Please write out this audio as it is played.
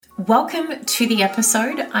Welcome to the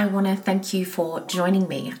episode. I want to thank you for joining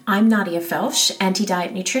me. I'm Nadia Felsch,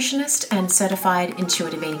 anti-diet nutritionist and certified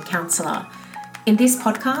intuitive eating counselor. In this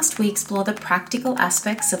podcast, we explore the practical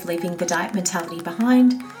aspects of leaving the diet mentality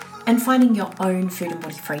behind and finding your own food and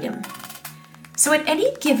body freedom. So at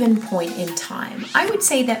any given point in time, I would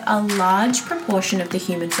say that a large proportion of the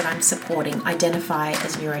humans that I'm supporting identify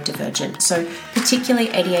as neurodivergent, so particularly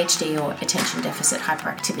ADHD or attention deficit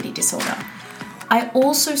hyperactivity disorder. I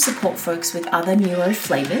also support folks with other neuro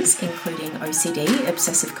flavors, including OCD,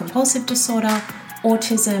 obsessive compulsive disorder,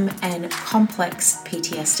 autism, and complex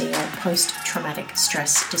PTSD or post-traumatic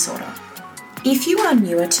stress disorder. If you are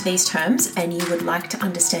newer to these terms and you would like to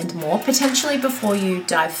understand more, potentially before you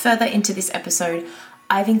dive further into this episode,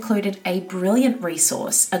 I've included a brilliant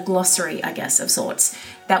resource, a glossary, of sorts,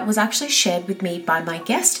 that was actually shared with me by my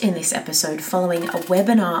guest in this episode following a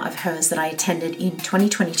webinar of hers that I attended in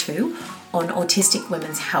 2022 on autistic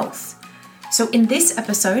women's health. So in this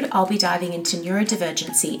episode, I'll be diving into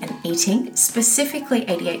neurodivergency and eating, specifically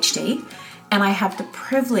ADHD, and I have the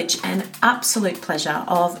privilege and absolute pleasure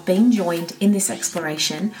of being joined in this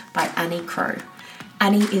exploration by Annie Crowe.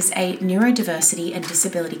 Annie is a neurodiversity and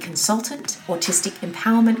disability consultant, autistic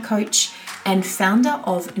empowerment coach, and founder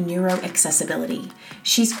of Neuroaccessibility.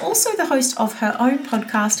 She's also the host of her own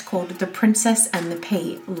podcast called The Princess and the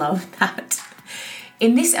Pea. Love that.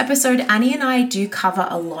 In this episode, Annie and I do cover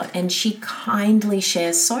a lot, and she kindly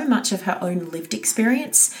shares so much of her own lived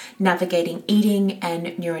experience navigating eating and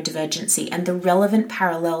neurodivergency and the relevant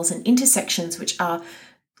parallels and intersections which are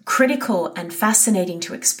critical and fascinating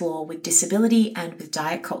to explore with disability and with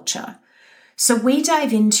diet culture. So we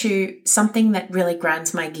dive into something that really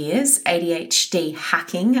grinds my gears, ADHD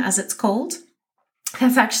hacking, as it's called.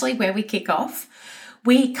 That's actually where we kick off.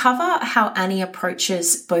 We cover how Annie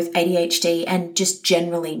approaches both ADHD and just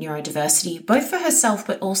generally neurodiversity, both for herself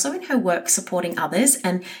but also in her work supporting others,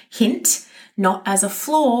 and hint, not as a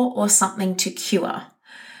flaw or something to cure.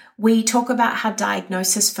 We talk about how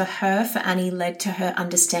diagnosis for Annie, led to her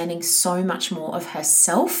understanding so much more of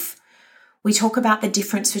herself. We talk about the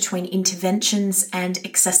difference between interventions and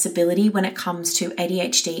accessibility when it comes to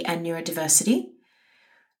ADHD and neurodiversity,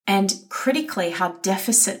 and critically, how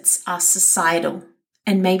deficits are societal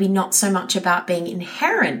and maybe not so much about being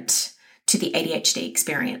inherent to the ADHD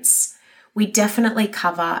experience. We definitely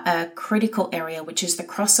cover a critical area, which is the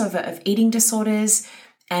crossover of eating disorders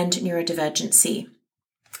and neurodivergency.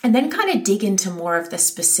 And then kind of dig into more of the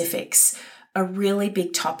specifics. A really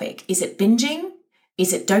big topic. Is it binging?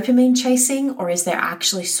 Is it dopamine chasing? Or is there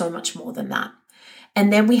actually so much more than that?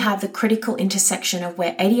 And then we have the critical intersection of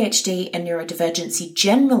where ADHD and neurodivergency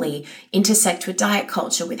generally intersect with diet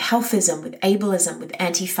culture, with healthism, with ableism, with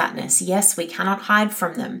anti-fatness. Yes, we cannot hide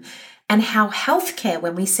from them. And how healthcare,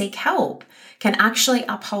 when we seek help, can actually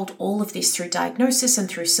uphold all of this through diagnosis and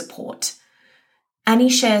through support. Annie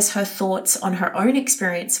shares her thoughts on her own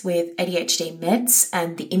experience with ADHD meds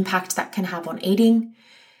and the impact that can have on eating,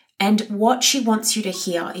 and what she wants you to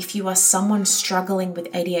hear if you are someone struggling with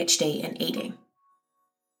ADHD and eating.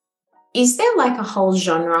 Is there like a whole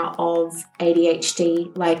genre of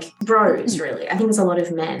ADHD, like bros, really? I think there's a lot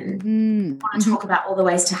of men. Want to talk about all the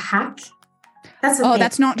ways to hack?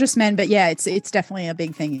 That's not just men, but yeah, it's definitely a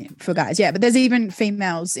big thing for guys. Yeah, but there's even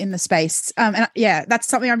females in the space. And yeah, that's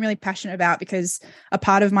something I'm really passionate about because a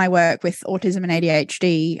part of my work with autism and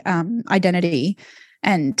ADHD identity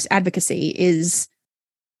and advocacy is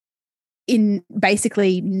in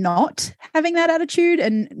basically not having that attitude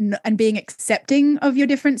and being accepting of your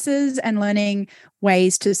differences and learning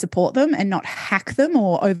ways to support them and not hack them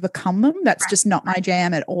or overcome them. That's just not my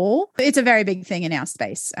jam at all. It's a very big thing in our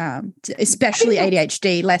space, especially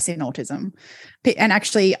ADHD, less in autism. And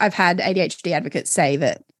actually, I've had ADHD advocates say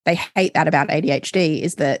that they hate that about ADHD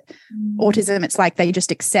is that autism, it's like they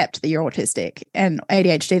just accept that you're autistic, and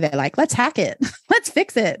ADHD, they're like, let's hack it. Let's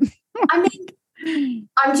fix it. I mean,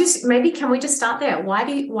 can we just start there? Why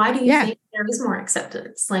do you think there is more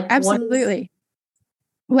acceptance? Like, absolutely.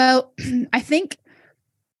 Well, I think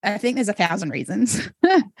there's 1,000 reasons,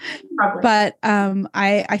 but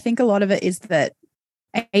I think a lot of it is that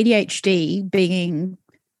ADHD being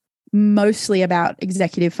mostly about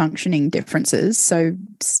executive functioning differences, so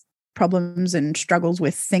problems and struggles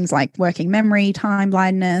with things like working memory, time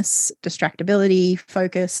blindness, distractibility,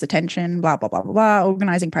 focus, attention, blah, blah, blah, blah, blah,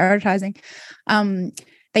 organizing, prioritizing.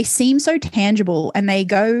 They seem so tangible and they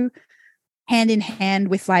go hand in hand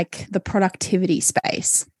with like the productivity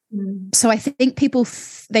space. So I think people,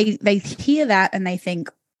 they hear that and they think,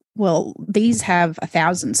 well, these have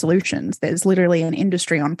 1,000 solutions. There's literally an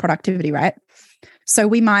industry on productivity, right? So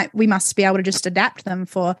we must be able to just adapt them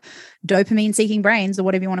for dopamine seeking brains, or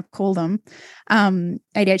whatever you want to call them,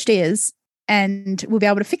 ADHDers, and we'll be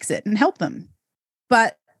able to fix it and help them.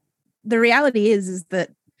 But the reality is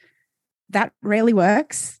that rarely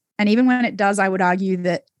works. And even when it does, I would argue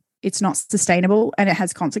that it's not sustainable and it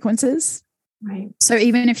has consequences. Right. So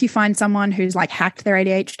even if you find someone who's like hacked their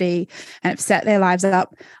ADHD and have set their lives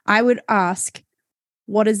up, I would ask,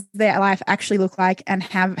 what does their life actually look like, and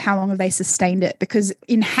how long have they sustained it? Because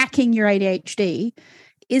in hacking your ADHD,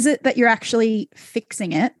 is it that you're actually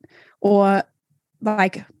fixing it, or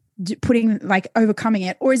like overcoming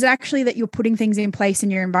it, or is it actually that you're putting things in place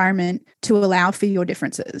in your environment to allow for your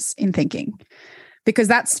differences in thinking? Because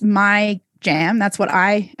that's my jam. That's what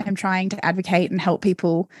I am trying to advocate and help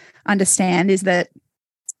people understand, is that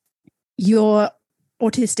your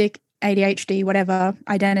autistic, ADHD, whatever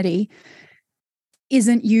identity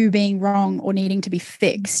isn't you being wrong or needing to be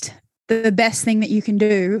fixed. The best thing that you can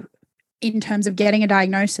do in terms of getting a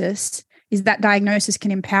diagnosis is that diagnosis can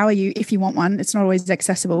empower you if you want one. It's not always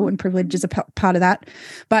accessible, and privilege is a part of that.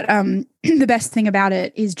 But the best thing about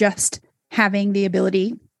it is just having the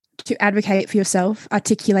ability to advocate for yourself,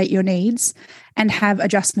 articulate your needs, and have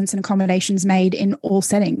adjustments and accommodations made in all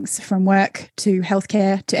settings, from work to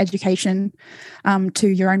healthcare to education, to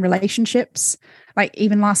your own relationships. Like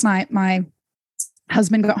even last night, my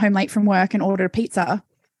husband got home late from work and ordered a pizza,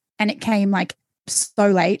 and it came like so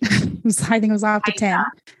late. I think it was after 10.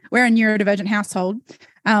 We're a neurodivergent household.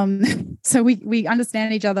 So we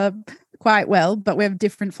understand each other quite well, but we have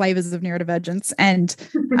different flavors of neurodivergence. And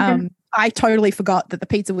I totally forgot that the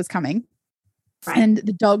pizza was coming. Right. And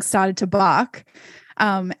the dog started to bark.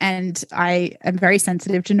 And I am very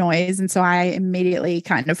sensitive to noise. And so I immediately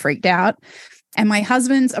kind of freaked out. And my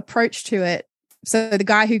husband's approach to it, so the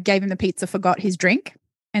guy who gave him the pizza forgot his drink.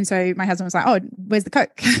 And so my husband was like, oh, where's the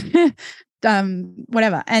Coke?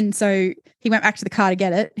 Whatever. And so he went back to the car to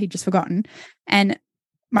get it. He'd just forgotten. And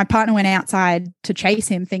my partner went outside to chase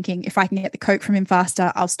him, thinking, if I can get the Coke from him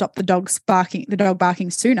faster, I'll stop the dog barking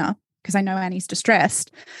sooner, because I know Annie's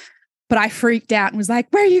distressed. But I freaked out and was like,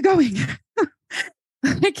 where are you going?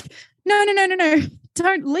 Like, no,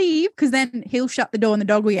 don't leave, because then he'll shut the door and the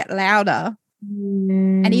dog will get louder.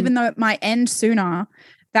 And even though it might end sooner,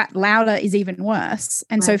 that louder is even worse.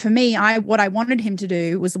 And so for me, what I wanted him to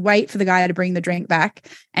do was wait for the guy to bring the drink back,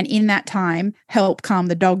 and in that time help calm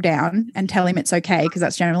the dog down and tell him it's okay, because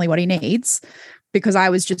that's generally what he needs. Because I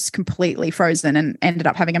was just completely frozen and ended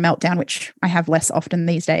up having a meltdown, which I have less often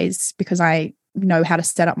these days, because I know how to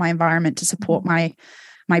set up my environment to support my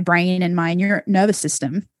brain and my nervous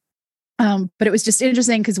system. But it was just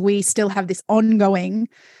interesting because we still have this ongoing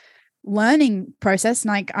learning process.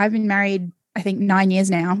 Like I've been married, I think 9 years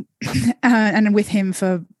now, and with him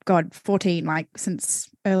for 14, like since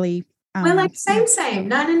early. We're like same,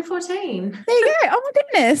 9 and 14. There you go. Oh my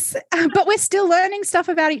goodness. But we're still learning stuff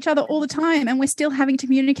about each other all the time, and we're still having to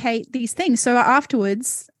communicate these things. So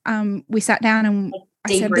afterwards, we sat down and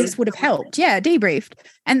I said, this would have helped. Yeah, debriefed.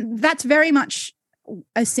 And that's very much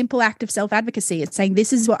a simple act of self-advocacy. It's saying,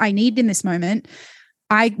 this is what I need in this moment.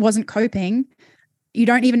 I wasn't coping. You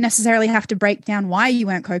don't even necessarily have to break down why you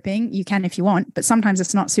weren't coping. You can if you want, but sometimes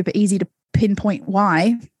it's not super easy to pinpoint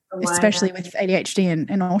why, especially with ADHD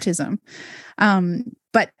and autism.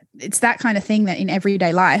 But it's that kind of thing that in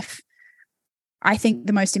everyday life, I think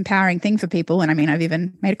the most empowering thing for people, and I mean, I've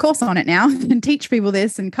even made a course on it now and teach people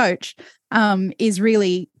this and coach, is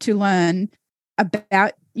really to learn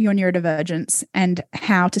about your neurodivergence and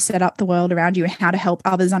how to set up the world around you and how to help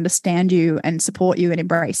others understand you and support you and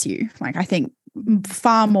embrace you. Like, I think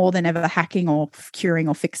far more than ever hacking or curing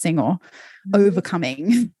or fixing or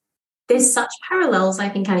overcoming. There's such parallels, I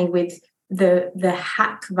think, Annie, with the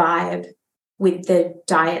hack vibe with the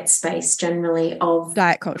diet space generally of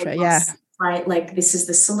diet culture, yeah. Right, like this is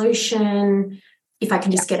the solution. If I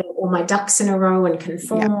can just get all my ducks in a row and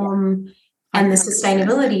conform. Yeah. And the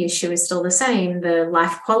sustainability issue is still the same. The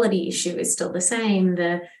life quality issue is still the same.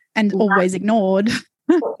 And always ignored.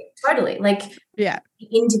 Totally. Like the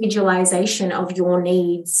individualization of your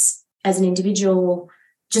needs as an individual,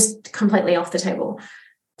 just completely off the table.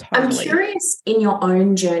 Totally. I'm curious, in your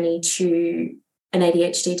own journey to an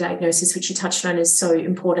ADHD diagnosis, which you touched on is so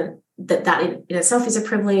important, that in itself is a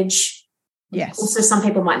privilege. Yes. Also, some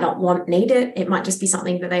people might not need it. It might just be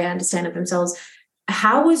something that they understand of themselves.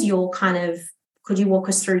 How was your could you walk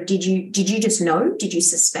us through, did you just know? Did you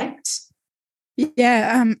suspect?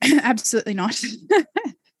 Yeah, absolutely not.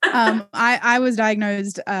 I was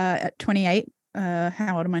diagnosed at 28.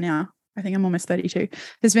 How old am I now? I think I'm almost 32.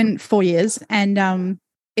 It's been 4 years. And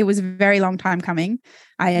it was a very long time coming.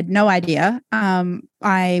 I had no idea.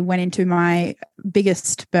 I went into my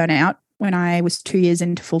biggest burnout when I was 2 years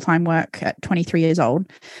into full-time work at 23 years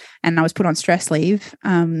old, and I was put on stress leave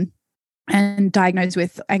and diagnosed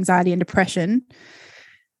with anxiety and depression,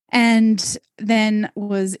 and then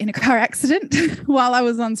was in a car accident while I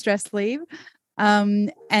was on stress leave.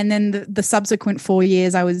 And then the subsequent 4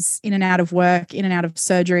 years, I was in and out of work, in and out of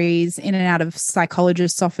surgeries, in and out of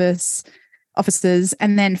psychologist's offices.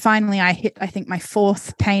 And then finally I hit, I think, my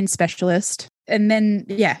fourth pain specialist. And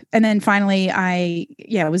then finally I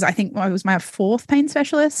was my fourth pain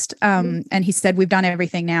specialist. And he said, we've done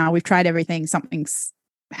everything now. We've tried everything. Something's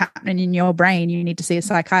happening in your brain. You need to see a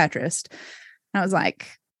psychiatrist. And I was like,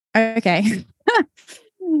 okay,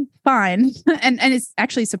 fine. And it's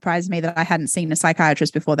actually surprised me that I hadn't seen a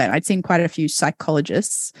psychiatrist before then. I'd seen quite a few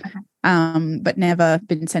psychologists, but never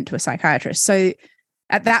been sent to a psychiatrist. So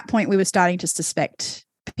at that point, we were starting to suspect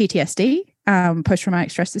PTSD,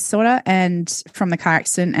 post-traumatic stress disorder, and from the car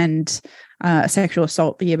accident and sexual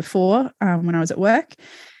assault the year before when I was at work.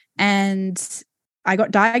 And I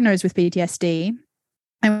got diagnosed with PTSD.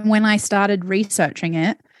 And when I started researching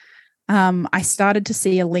it, I started to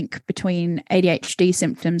see a link between ADHD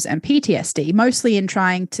symptoms and PTSD, mostly in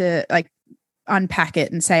trying to unpack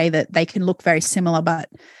it and say that they can look very similar, but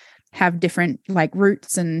have different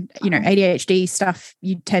roots. And, ADHD stuff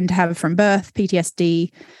you tend to have from birth.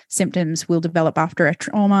 PTSD symptoms will develop after a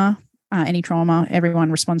trauma, any trauma.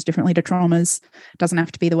 Everyone responds differently to traumas. It doesn't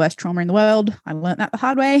have to be the worst trauma in the world. I learned that the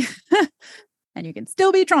hard way. And you can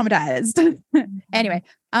still be traumatized. Anyway,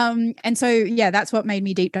 and so, that's what made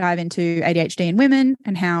me deep dive into ADHD in women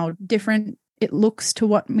and how different it looks to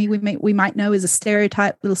what we might know as a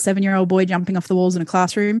stereotype little 7-year-old boy jumping off the walls in a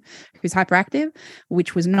classroom who's hyperactive,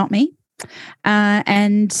 which was not me.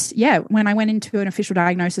 When I went into an official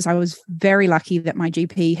diagnosis, I was very lucky that my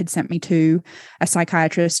GP had sent me to a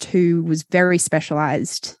psychiatrist who was very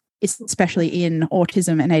specialized, especially in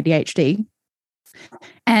autism and ADHD.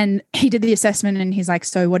 And he did the assessment and he's like,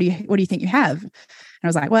 so what do you think you have? And I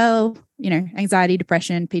was like, well, anxiety,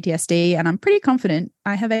 depression, PTSD, and I'm pretty confident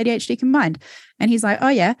I have ADHD combined. And he's like, oh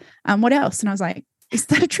yeah, what else? And I was like, is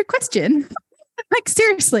that a trick question?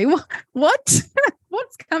 Seriously, what?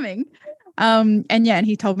 What's coming? And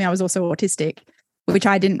he told me I was also autistic, which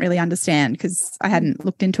I didn't really understand because I hadn't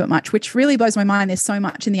looked into it much, which really blows my mind. There's so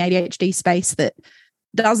much in the ADHD space that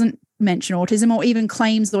doesn't mention autism or even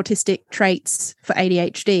claims autistic traits for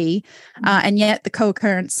ADHD, and yet the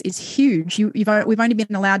co-occurrence is huge. We've only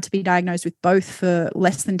been allowed to be diagnosed with both for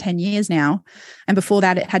less than 10 years now, and before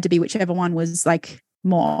that it had to be whichever one was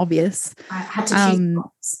more obvious. I had to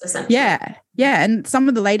choose essentially. Yeah, and some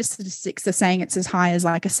of the latest statistics are saying it's as high as a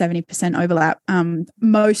 70% overlap.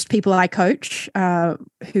 Most people I coach,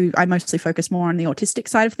 who I mostly focus more on the autistic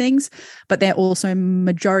side of things, but they're also,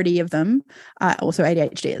 majority of them are also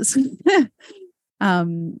ADHDers.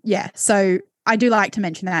 So I do like to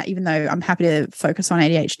mention that, even though I'm happy to focus on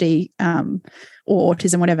ADHD or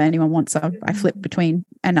autism, whatever anyone wants. I flip between,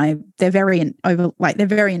 and they're very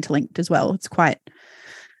interlinked as well. It's quite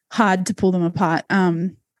hard to pull them apart.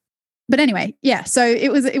 But anyway, so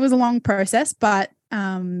it was a long process, but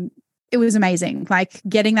it was amazing.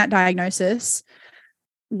 Getting that diagnosis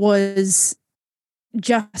was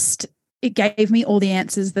just, it gave me all the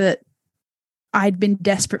answers that I'd been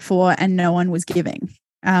desperate for and no one was giving.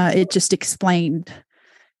 It just explained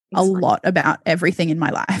a lot about everything in my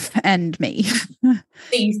life and me. So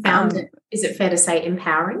you found it, is it fair to say,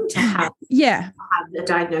 empowering to have the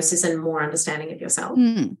diagnosis and more understanding of yourself?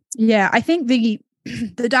 Yeah, I think the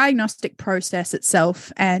diagnostic process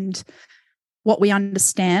itself and what we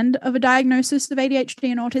understand of a diagnosis of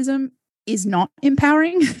ADHD and autism is not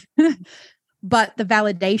empowering. But the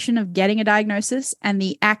validation of getting a diagnosis and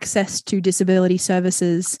the access to disability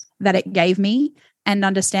services that it gave me and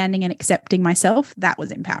understanding and accepting myself, that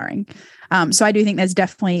was empowering. So I do think there's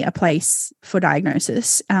definitely a place for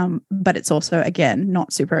diagnosis, but it's also, again,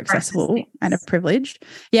 not super accessible and a privilege.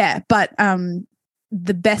 Yeah, but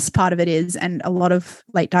the best part of it is, and a lot of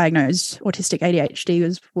late diagnosed autistic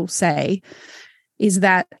ADHD will say, is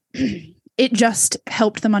that it just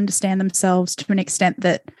helped them understand themselves to an extent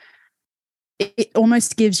that it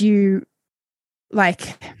almost gives you,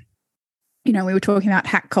 we were talking about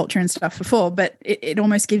hack culture and stuff before, but it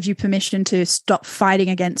almost gives you permission to stop fighting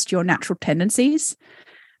against your natural tendencies.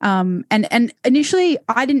 And initially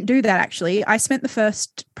I didn't do that. Actually, I spent the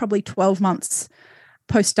first probably 12 months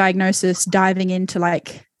post-diagnosis diving into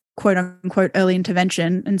quote unquote early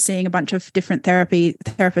intervention and seeing a bunch of different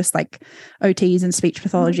therapists like OTs and speech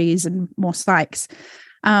pathologies and more psychs,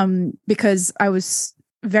 because I was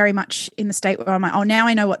very much in the state where I'm like, oh, now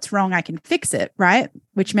I know what's wrong, I can fix it, right?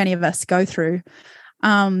 Which many of us go through.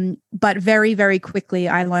 But very, very quickly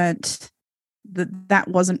I learned that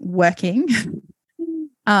wasn't working.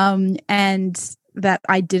 And that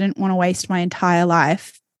I didn't want to waste my entire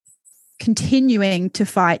life continuing to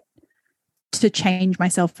fight to change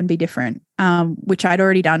myself and be different, which I'd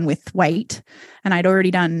already done with weight, and I'd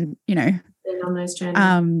already done, on those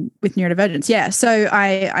journeys. With neurodivergence. Yeah. So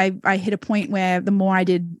I hit a point where the more I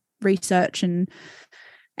did research and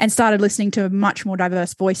started listening to much more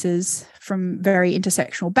diverse voices from very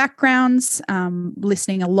intersectional backgrounds,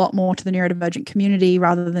 listening a lot more to the neurodivergent community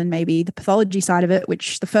rather than maybe the pathology side of it,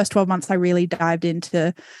 which the first 12 months I really dived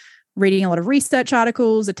into reading a lot of research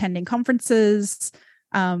articles, attending conferences,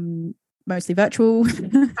 mostly virtual. Totally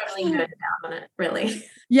nerded out on it, really.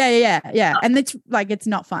 Yeah. And it's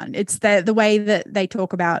not fun. It's the way that they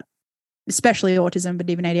talk about, especially autism, but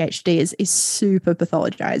even ADHD is super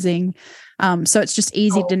pathologizing. So it's just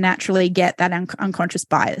easy to naturally get that unconscious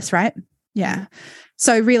bias, right? Yeah.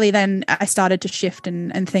 So really then I started to shift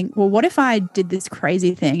and think, well, what if I did this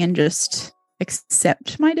crazy thing and just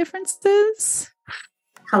accept my differences?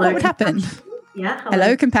 Hello, what would happen? Yeah.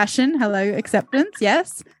 Hello, compassion. Hello, acceptance.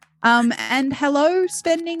 Yes. And hello,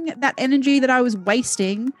 spending that energy that I was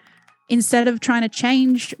wasting instead of trying to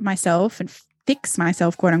change myself and fix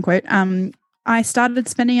myself, quote unquote. I started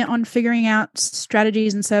spending it on figuring out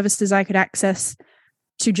strategies and services I could access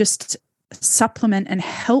to just supplement and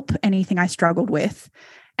help anything I struggled with.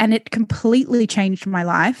 And it completely changed my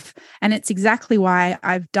life. And it's exactly why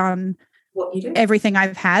I've done what you do, everything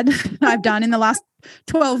I've done in the last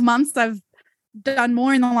 12 months. I've done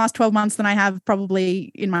more in the last 12 months than I have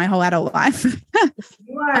probably in my whole adult life.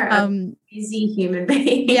 You are a busy human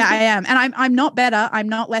being. Yeah, I am. And I'm not better. I'm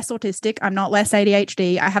not less autistic. I'm not less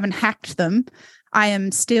ADHD. I haven't hacked them. I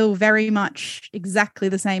am still very much exactly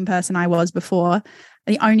the same person I was before.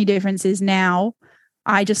 The only difference is now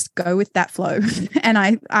I just go with that flow and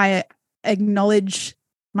I acknowledge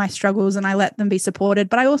my struggles and I let them be supported,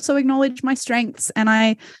 but I also acknowledge my strengths and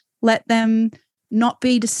I let them not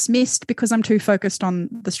be dismissed because I'm too focused on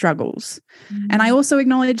the struggles. Mm-hmm. And I also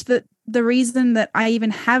acknowledge that the reason that I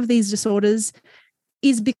even have these disorders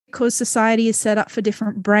is because society is set up for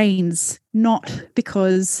different brains, not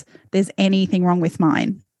because there's anything wrong with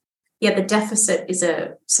mine. Yeah, the deficit is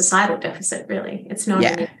a societal deficit, really. It's not a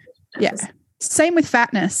deficit. Yeah. Same with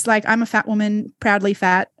fatness. Like I'm a fat woman, proudly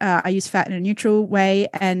fat. I use fat in a neutral way,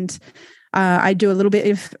 and I do a little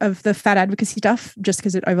bit of the fat advocacy stuff just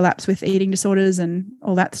because it overlaps with eating disorders and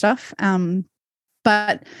all that stuff.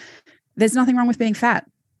 But there's nothing wrong with being fat,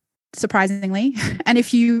 surprisingly. And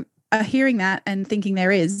if you are hearing that and thinking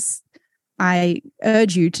there is, I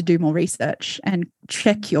urge you to do more research and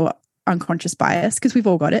check your unconscious bias because we've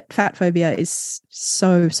all got it. Fat phobia is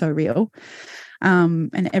so, so real.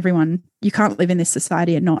 And everyone, you can't live in this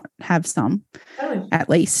society and not have some, at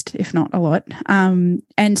least, if not a lot.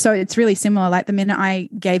 And so it's really similar. Like the minute I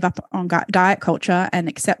gave up on diet culture and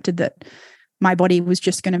accepted that my body was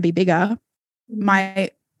just going to be bigger, my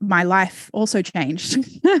life also changed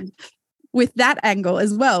with that angle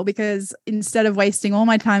as well, because instead of wasting all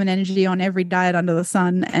my time and energy on every diet under the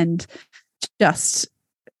sun and just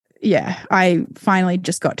I finally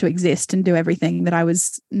just got to exist and do everything that I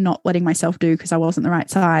was not letting myself do because I wasn't the right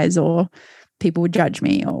size or people would judge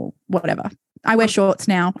me or whatever. I wear shorts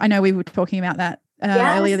now. I know we were talking about that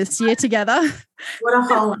earlier this year together. What a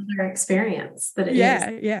whole other experience that it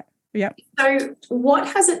is. Yeah. So what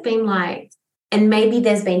has it been like? And maybe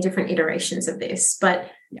there's been different iterations of this,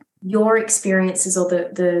 but your experiences or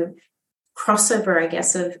the crossover, I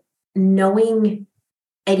guess, of knowing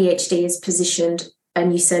ADHD is positioned,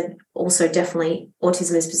 and you said also definitely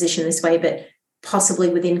autism is positioned this way, but possibly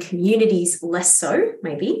within communities less so,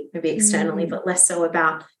 maybe externally, but less so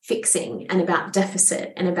about fixing and about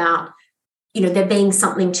deficit and about, there being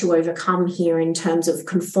something to overcome here in terms of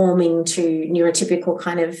conforming to neurotypical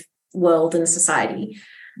kind of world and society.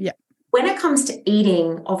 Yeah. When it comes to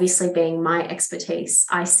eating, obviously being my expertise,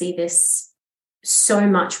 I see this so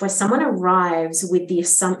much where someone arrives with the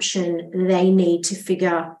assumption they need to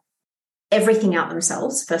figure everything out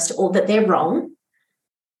themselves, first of all, that they're wrong.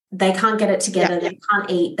 They can't get it together. They can't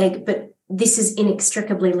eat. But this is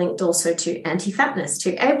inextricably linked also to anti-fatness,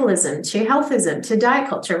 to ableism, to healthism, to diet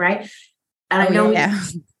culture, right? And I know,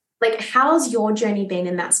 like, how's your journey been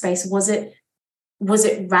in that space? Was it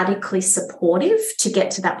radically supportive to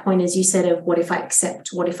get to that point, as you said, of what if I accept,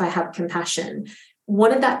 what if I have compassion?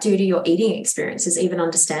 What did that do to your eating experiences, even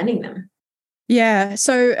understanding them? Yeah.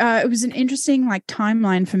 So it was an interesting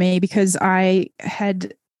timeline for me because I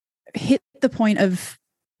had hit the point of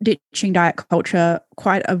ditching diet culture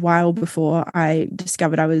quite a while before I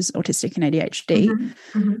discovered I was autistic and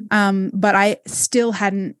ADHD. But I still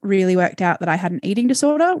hadn't really worked out that I had an eating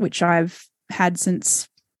disorder, which I've had since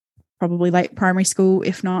probably late primary school,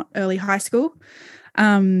 if not early high school.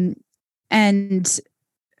 And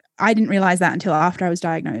I didn't realize that until after I was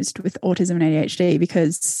diagnosed with autism and ADHD,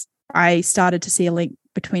 because I started to see a link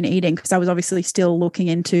between eating, because I was obviously still looking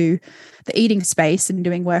into the eating space and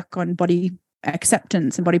doing work on body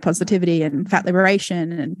acceptance and body positivity and fat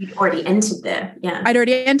liberation. And you'd already entered there. Yeah. I'd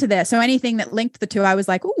already entered there. So anything that linked the two, I was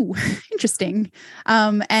like, ooh, interesting.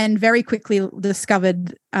 And very quickly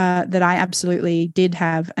discovered that I absolutely did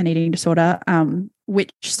have an eating disorder,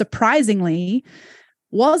 which surprisingly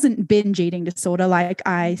wasn't binge eating disorder like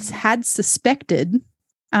I had suspected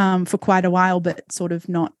for quite a while, but sort of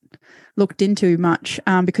not looked into much,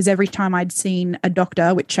 because every time I'd seen a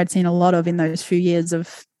doctor, which I'd seen a lot of in those few years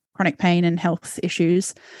of chronic pain and health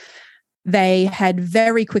issues, they had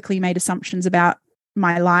very quickly made assumptions about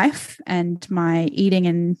my life and my eating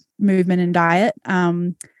and movement and diet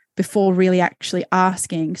before really actually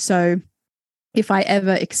asking. So if I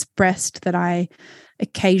ever expressed that I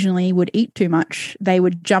occasionally would eat too much, they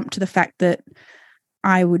would jump to the fact that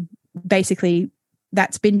I would basically,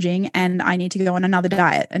 that's binging and I need to go on another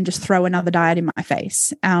diet and just throw another diet in my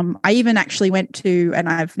face. I even actually went to, and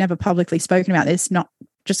I've never publicly spoken about this, not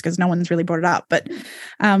just because no one's really brought it up, but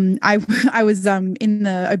I was in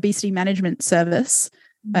the obesity management service,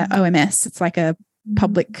 OMS. It's like a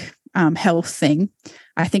public health thing.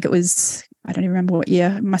 I think it was, I don't even remember what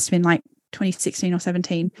year. It must have been like 2016 or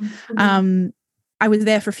 17. I was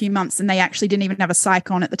there for a few months, and they actually didn't even have a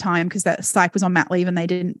psych on at the time, because that psych was on mat leave and they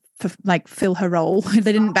didn't fill her role.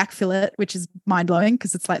 They didn't backfill it, which is mind blowing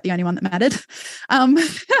because it's like the only one that mattered.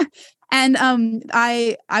 And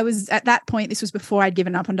I was at that point, this was before I'd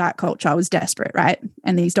given up on diet culture. I was desperate, right?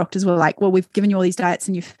 And these doctors were like, well, we've given you all these diets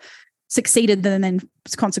and you've succeeded and then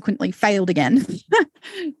consequently failed again,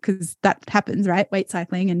 because that happens, right? Weight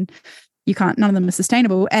cycling, and you can't, none of them are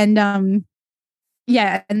sustainable. And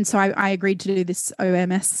yeah, and so I agreed to do this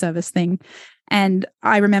OMS service thing. And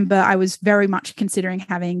I remember I was very much considering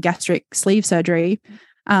having gastric sleeve surgery.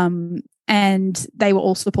 And they were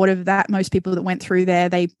all supportive of that. Most people that went through there,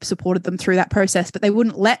 they supported them through that process, but they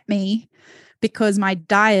wouldn't let me because my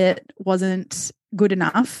diet wasn't good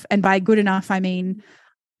enough. And by good enough, I mean,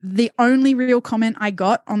 the only real comment I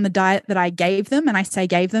got on the diet that I gave them, and I say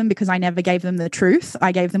gave them because I never gave them the truth.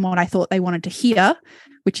 I gave them what I thought they wanted to hear,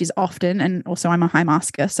 which is often, and also I'm a high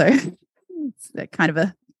masker, so it's kind of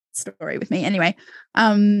a story with me. Anyway,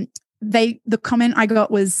 the comment I got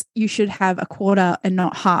was, you should have a quarter and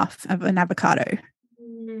not half of an avocado.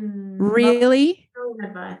 Really?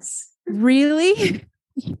 Advice. Really?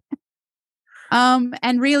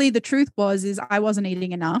 And really the truth is I wasn't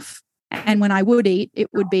eating enough. And when I would eat,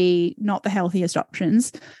 it would be not the healthiest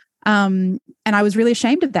options. And I was really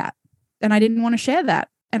ashamed of that. And I didn't want to share that.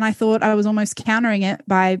 And I thought I was almost countering it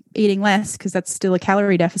by eating less, because that's still a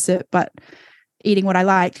calorie deficit, but eating what I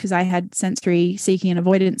liked, because I had sensory seeking and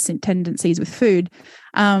avoidance tendencies with food.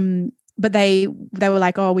 But they were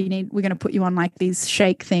like, oh, we're going to put you on like these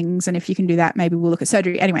shake things. And if you can do that, maybe we'll look at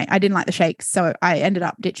surgery. Anyway, I didn't like the shakes, so I ended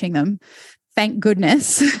up ditching them. Thank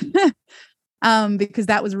goodness. Because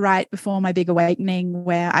that was right before my big awakening,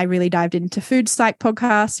 where I really dived into Food Psych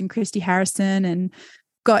podcasts and Christy Harrison, and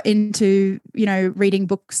got into, reading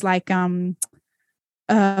books like Fearing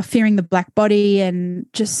the Black Body, and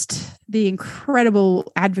just the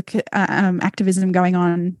incredible activism going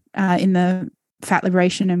on in the fat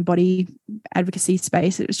liberation and body advocacy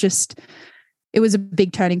space. It was a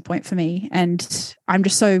big turning point for me. And I'm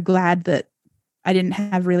just so glad that I didn't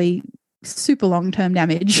have really super long-term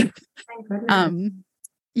damage.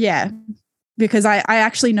 Because I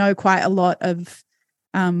actually know quite a lot of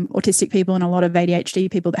autistic people and a lot of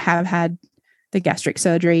ADHD people that have had the gastric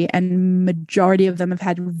surgery, and majority of them have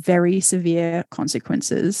had very severe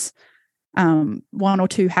consequences. One or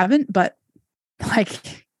two haven't, but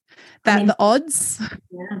like that, the odds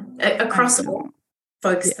across all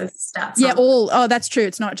folks, the stats. Yeah, oh, that's true.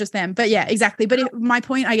 It's not just them, but yeah, exactly. But my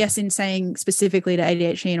point, I guess, in saying specifically to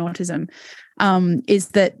ADHD and autism, is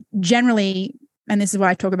that generally, and this is what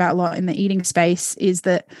I talk about a lot in the eating space, is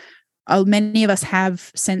that many of us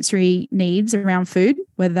have sensory needs around food,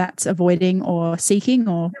 whether that's avoiding or seeking,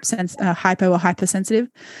 or hypo or hypersensitive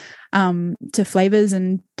to flavors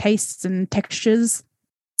and tastes and textures.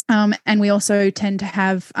 And we also tend to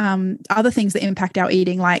have other things that impact our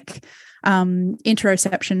eating, like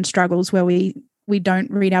interoception struggles, where we we don't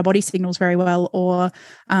read our body signals very well, or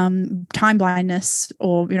time blindness,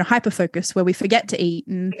 or hyperfocus, where we forget to eat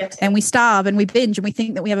and we starve and we binge and we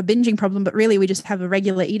think that we have a binging problem, but really we just have a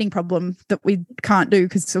regular eating problem that we can't do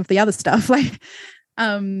because of the other stuff.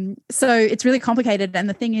 So it's really complicated. And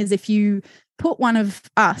the thing is, if you put one of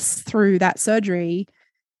us through that surgery,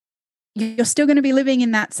 you're still going to be living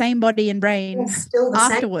in that same body and brain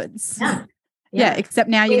afterwards. Yeah, except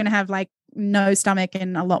now you're going to have no stomach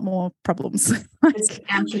and a lot more problems.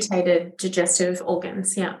 Amputated digestive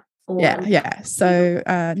organs. So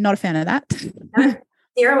not a fan of that.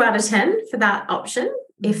 0 out of 10 for that option,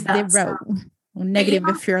 if that's 0 or negative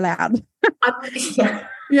if you're allowed. I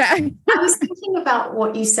was thinking about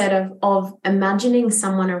what you said of imagining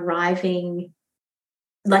someone arriving,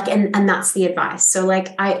 and that's the advice. So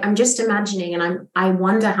I'm just imagining, and I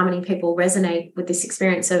wonder how many people resonate with this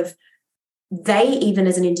experience of, they even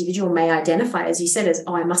as an individual may identify, as you said, as,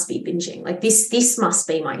 I must be binging. This must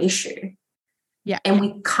be my issue. Yeah. And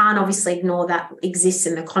we can't obviously ignore that exists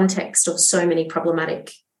in the context of so many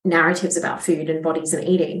problematic narratives about food and bodies and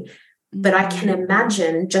eating. But I can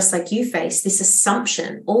imagine, just like you face, this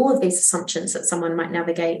assumption, all of these assumptions that someone might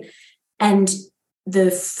navigate, and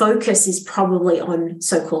the focus is probably on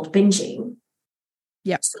so-called binging.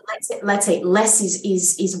 Yeah. So let's say less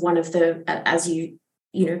is one of the, as you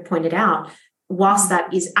pointed out, whilst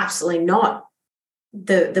that is absolutely not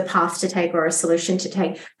the path to take or a solution to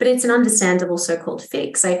take, but it's an understandable so-called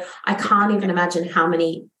fix. I can't even imagine how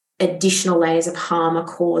many additional layers of harm are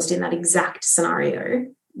caused in that exact scenario.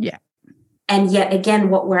 Yeah. And yet again,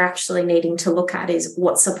 what we're actually needing to look at is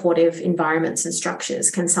what supportive environments and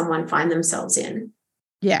structures can someone find themselves in.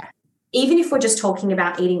 Yeah. Even if we're just talking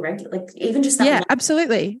about eating regularly, even just that. Yeah,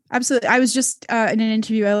 absolutely. Absolutely. I was just in an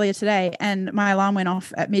interview earlier today, and my alarm went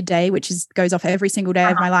off at midday, which goes off every single day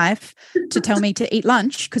of my life, to tell me to eat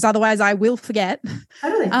lunch, because otherwise I will forget.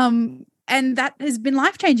 Totally. And that has been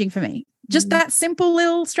life-changing for me. Just that simple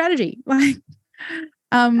little strategy.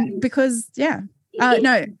 Because no.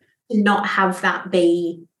 To not have that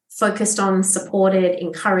be focused on, supported,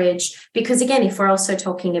 encouraged. Because again, if we're also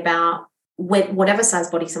talking about whatever size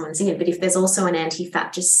body someone's in, but if there's also an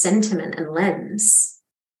anti-fat just sentiment and lens,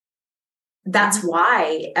 that's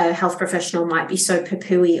why a health professional might be so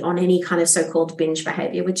poo-pooey on any kind of so-called binge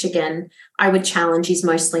behavior, which again, I would challenge is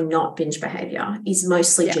mostly not binge behavior, is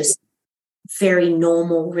mostly just very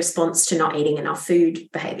normal response to not eating enough food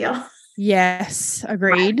behavior. Yes,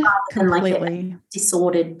 agreed. Completely.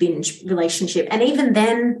 Disordered binge relationship. And even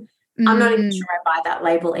then, I'm not even sure I buy that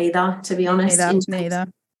label either, to be honest. Neither.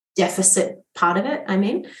 Deficit part of it, I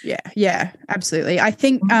mean. Yeah, absolutely. I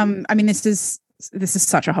think, this is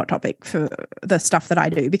such a hot topic for the stuff that I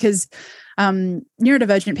do, because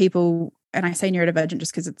neurodivergent people, and I say neurodivergent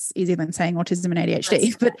just because it's easier than saying autism and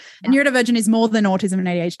ADHD, but neurodivergent is more than autism and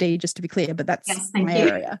ADHD, just to be clear, but that's my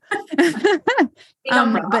area.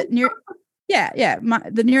 But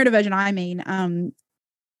the neurodivergent, I mean,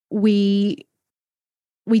 we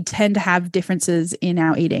tend to have differences in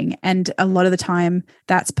our eating, and a lot of the time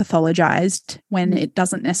that's pathologized when it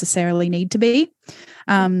doesn't necessarily need to be.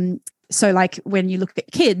 So when you look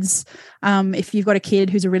at kids, if you've got a kid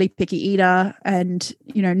who's a really picky eater and,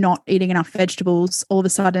 not eating enough vegetables, all of a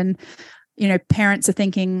sudden, parents are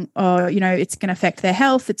thinking, it's going to affect their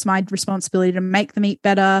health. It's my responsibility to make them eat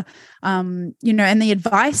better. And the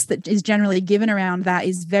advice that is generally given around that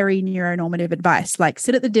is very neuronormative advice, like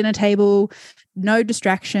sit at the dinner table, no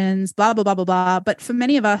distractions, blah, blah, blah, blah, blah. But for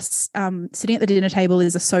many of us, sitting at the dinner table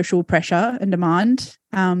is a social pressure and demand.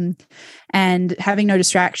 And having no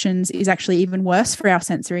distractions is actually even worse for our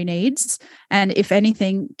sensory needs. And if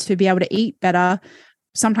anything, to be able to eat better,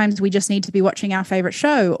 sometimes we just need to be watching our favorite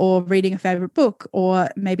show or reading a favorite book, or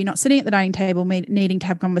maybe not sitting at the dining table, needing to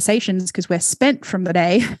have conversations because we're spent from the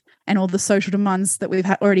day and all the social demands that we've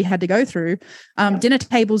already had to go through. Dinner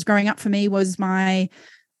tables growing up for me was my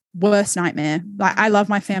worst nightmare. I love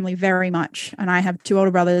my family very much, and I have 2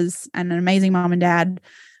 older brothers and an amazing mom and dad,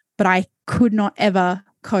 but I could not ever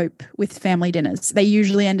cope with family dinners. They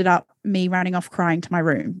usually ended up me running off crying to my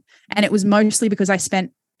room. And it was mostly because I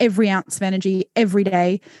spent every ounce of energy every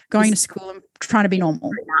day going to school and trying to be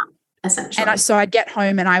normal. Essentially. And so I'd get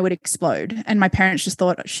home and I would explode. And my parents just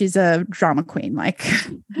thought she's a drama queen,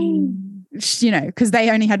 because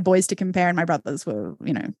they only had boys to compare and my brothers were,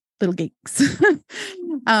 little geeks who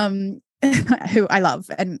I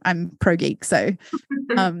love, and I'm pro geek. So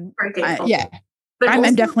but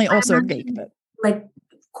I'm definitely also a geek. But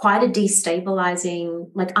quite a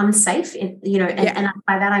destabilizing, unsafe, and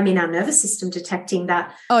by that I mean our nervous system detecting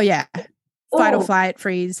that. Oh yeah. Fight or flight,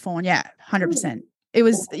 freeze, fawn. Yeah. 100%. It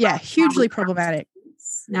was, hugely problematic.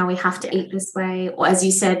 now we have to eat this way. Or as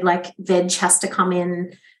you said, like veg has to come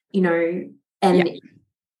in, and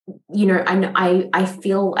I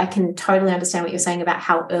feel I can totally understand what you're saying about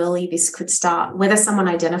how early this could start, whether someone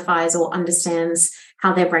identifies or understands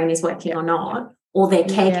how their brain is working or not, or their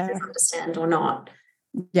caregivers understand or not.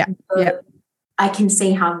 Yeah. I can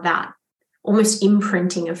see how that almost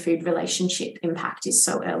imprinting of food relationship impact is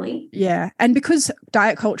so early. Yeah. And because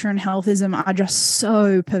diet culture and healthism are just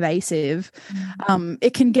so pervasive,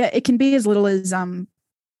 it can be as little as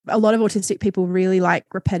a lot of autistic people really like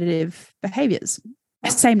repetitive behaviors.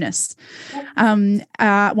 Sameness.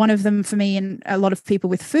 One of them for me and a lot of people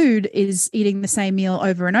with food is eating the same meal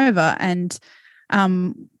over and over. And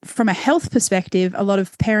from a health perspective, a lot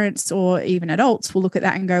of parents or even adults will look at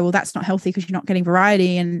that and go, well, that's not healthy because you're not getting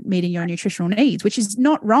variety and meeting your nutritional needs, which is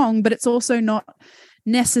not wrong, but it's also not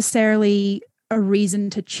necessarily a reason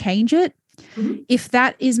to change it. Mm-hmm. If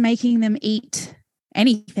that is making them eat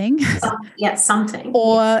anything, something,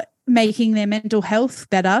 or making their mental health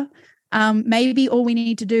better, maybe all we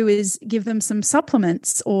need to do is give them some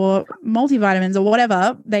supplements or multivitamins or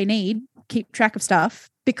whatever they need, keep track of stuff,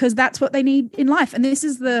 because that's what they need in life. And this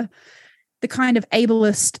is the kind of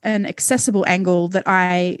ableist and accessible angle that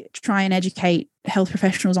I try and educate health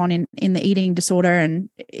professionals on in the eating disorder and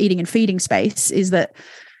eating and feeding space, is that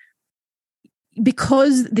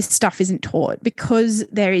because this stuff isn't taught, because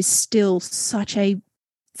there is still such a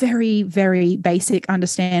very, very basic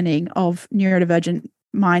understanding of neurodivergent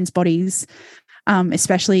minds, bodies,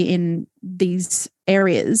 especially in these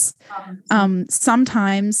areas,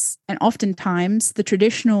 sometimes and oftentimes the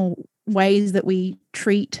traditional ways that we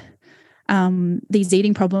treat these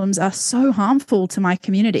eating problems are so harmful to my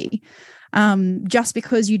community, just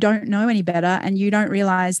because you don't know any better and you don't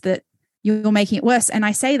realize that you're making it worse. And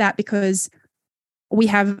I say that because we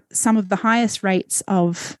have some of the highest rates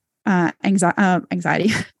of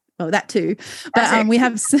anxiety. Well, that too, but we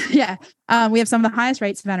have some of the highest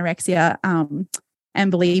rates of anorexia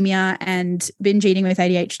and bulimia and binge eating with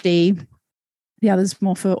ADHD. The others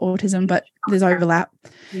more for autism, but there's overlap.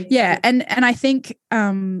 Yeah, and I think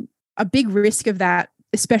a big risk of that,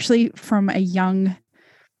 especially from a young,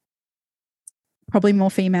 probably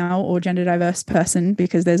more female or gender diverse person,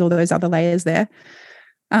 because there's all those other layers there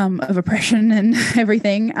of oppression and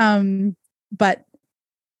everything. But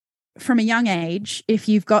from a young age, if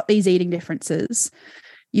you've got these eating differences,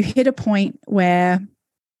 you hit a point where,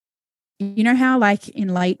 you know how like in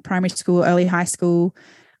late primary school, early high school,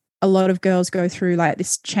 a lot of girls go through like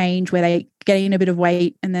this change where they gain a bit of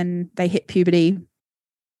weight and then they hit puberty.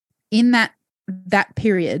 In that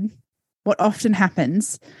period, what often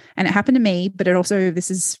happens, and it happened to me, but it also, this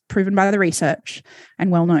is proven by the research and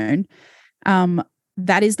well known,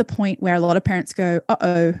 that is the point where a lot of parents go,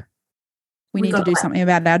 uh-oh, we need to do something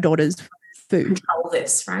about our daughter's food. Control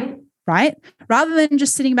this, right? Right? Rather than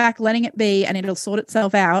just sitting back, letting it be, and it'll sort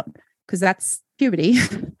itself out, because that's puberty.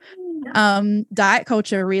 Diet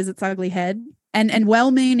culture rears its ugly head. And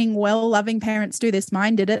well-meaning, well-loving parents do this.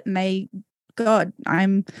 Mine did it, and God,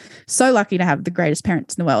 I'm so lucky to have the greatest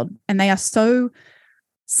parents in the world. And they are so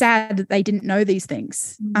sad that they didn't know these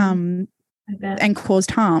things and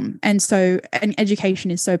caused harm. And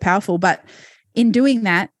education is so powerful. But in doing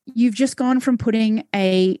that, you've just gone from putting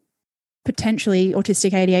a potentially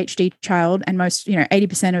autistic ADHD child, and most,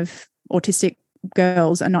 80% of autistic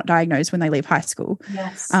girls are not diagnosed when they leave high school.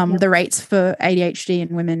 Yes. The rates for ADHD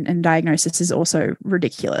in women and diagnosis is also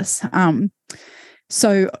ridiculous.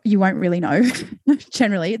 So you won't really know.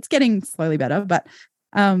 Generally, it's getting slowly better, but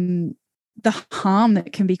the harm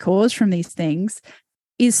that can be caused from these things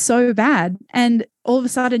is so bad. And all of a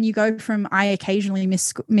sudden you go from, I occasionally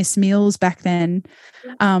miss meals back then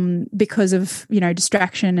because of,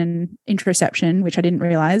 distraction and interoception, which I didn't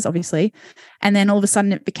realize, obviously. And then all of a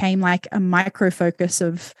sudden it became like a micro focus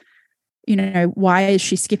of, why is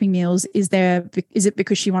she skipping meals? Is it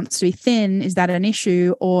because she wants to be thin? Is that an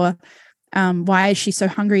issue? Or why is she so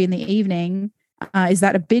hungry in the evening? Is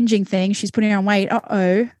that a binging thing? She's putting on weight.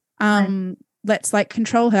 Let's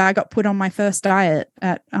control her. I got put on my first diet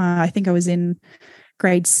at, I think I was in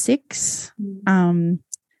grade 6.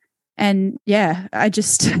 And yeah, I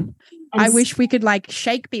wish we could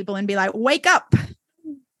shake people and be like, wake up,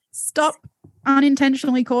 stop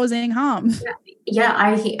unintentionally causing harm. Yeah.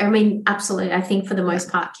 I mean, absolutely. I think for the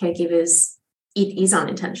most part, caregivers, it is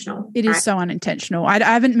unintentional. It is so unintentional. I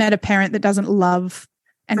haven't met a parent that doesn't love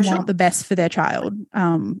and want the best for their child.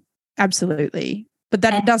 Absolutely. But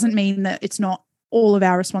that doesn't mean that it's not all of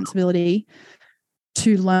our responsibility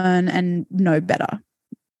to learn and know better.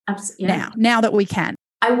 Absolutely. Now that we can.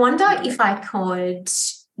 I wonder if I could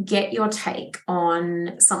get your take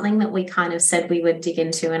on something that we kind of said we would dig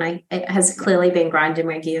into, and it has clearly been grinding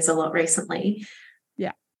my gears a lot recently.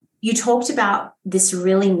 Yeah. You talked about this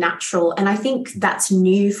really natural, and I think that's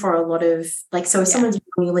new for a lot of, like, so if someone's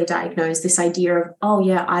newly diagnosed, this idea of, oh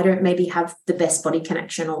yeah, I don't maybe have the best body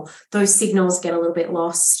connection, or those signals get a little bit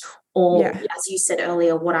lost, or as you said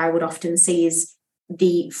earlier, what I would often see is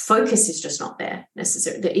the focus is just not there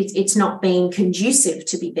necessarily. It's not being conducive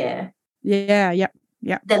to be there. Yeah.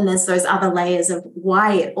 Then there's those other layers of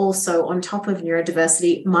why it also, on top of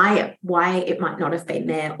neurodiversity, why it might not have been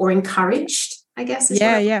there or encouraged, I guess.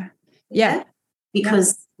 Yeah.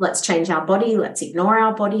 Because let's change our body, let's ignore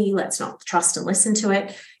our body, let's not trust and listen to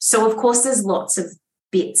it. So of course there's lots of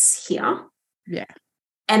bits here. Yeah.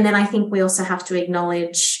 And then I think we also have to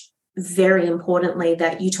acknowledge, very importantly,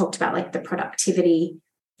 that you talked about like the productivity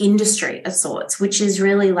industry of sorts, which is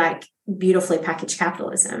really like beautifully packaged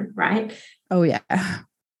capitalism, right? Oh yeah.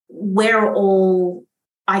 We're all,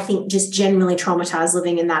 I think, just generally traumatized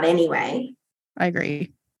living in that anyway. I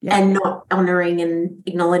agree. Yeah. And not honoring and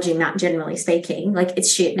acknowledging that, generally speaking, like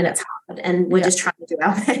it's shit and it's hard and we're just trying to do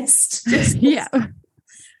our best.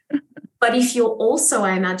 But if you're also,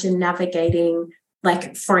 I imagine, navigating,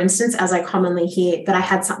 like, for instance, as I commonly hear, that I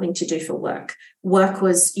had something to do for work. Work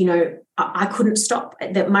was, I couldn't stop.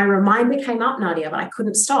 That my reminder came up, Nadia, but I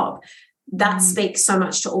couldn't stop. That speaks so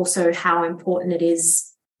much to also how important it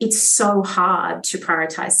is. It's so hard to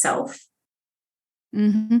prioritize self.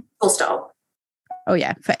 Full stop. Oh,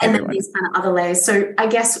 yeah, for and everyone. Then these kind of other layers. So I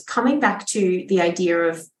guess coming back to the idea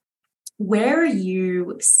of where are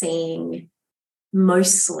you seeing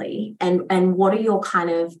mostly, and what are your kind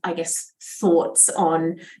of, I guess, thoughts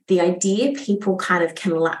on the idea people kind of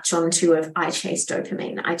can latch onto of I chase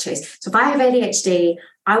dopamine, So if I have ADHD,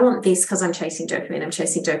 I want this because I'm chasing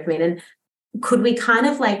dopamine. And could we kind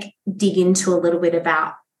of like dig into a little bit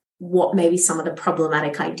about what maybe some of the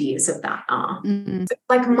problematic ideas of that are? So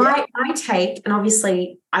like my take, and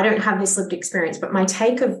obviously I don't have this lived experience, but my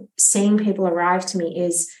take of seeing people arrive to me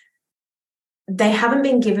is they haven't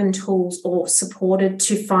been given tools or supported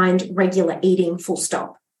to find regular eating, full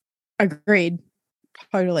stop. Agreed.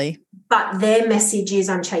 Totally. But their message is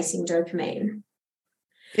I'm chasing dopamine.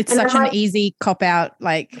 It's such an easy cop-out,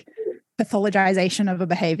 like pathologization of a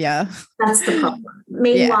behavior. That's the problem.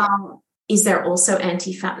 Meanwhile, is there also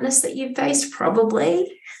anti-fatness that you've faced? Probably.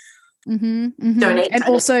 Don't eat. And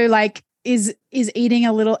also, like, is eating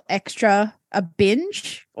a little extra a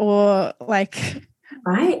binge, or like,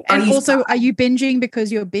 right? And also, are you binging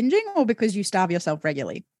because you're binging or because you starve yourself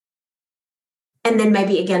regularly? And then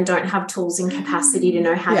maybe again don't have tools and capacity to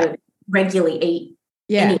know how to regularly eat.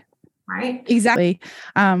 Anything, right? Exactly.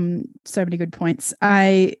 So many good points.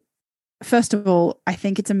 First of all, I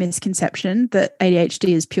think it's a misconception that ADHD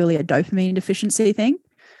is purely a dopamine deficiency thing.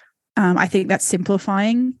 I think that's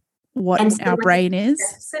simplifying what our brain is.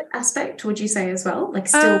 Deficit aspect, would you say as well? Like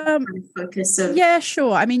still kind of focus of... Yeah,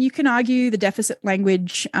 sure. I mean, you can argue the deficit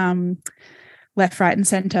language left, right, and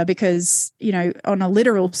center because, on a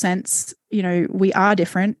literal sense, we are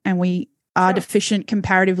different and we are deficient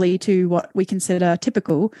comparatively to what we consider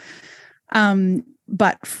typical.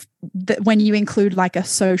 But when you include like a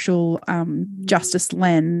social justice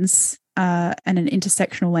lens and an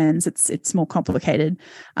intersectional lens, it's more complicated.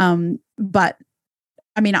 But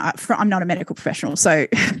I mean, I'm not a medical professional, so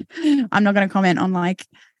I'm not going to comment on like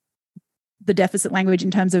the deficit language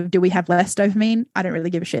in terms of do we have less dopamine? I don't really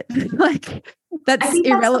give a shit. Like that's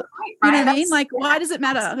irrelevant. Right? You know what I mean? Like, why does it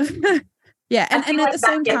matter? Yeah, and at the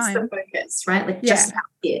same time, the focus, right? Like just how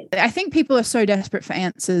it. I think people are so desperate for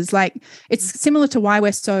answers. Like it's similar to why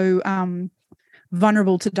we're so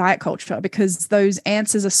vulnerable to diet culture, because those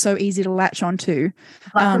answers are so easy to latch onto,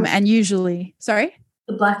 and usually,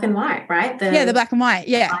 the black and white, right? The black and white.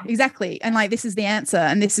 Yeah, exactly. And like, this is the answer,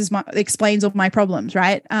 and this is explains all my problems,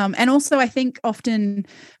 right? And also, I think often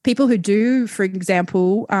people who do, for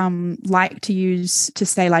example, like to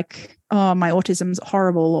say like, oh, my autism's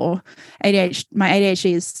horrible, or my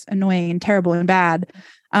ADHD is annoying and terrible and bad.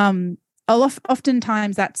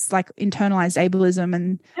 Oftentimes that's like internalized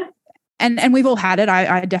ableism, and we've all had it.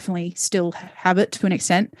 I definitely still have it to an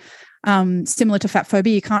extent. Similar to fat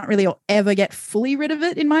phobia, you can't really ever get fully rid of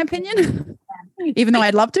it, in my opinion, even though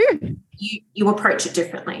I'd love to. You approach it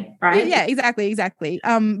differently, right? Yeah, exactly.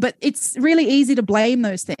 But it's really easy to blame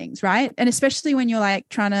those things, right? And especially when you're like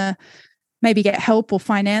trying to maybe get help or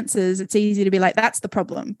finances, it's easy to be like, that's the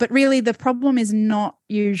problem. But really the problem is not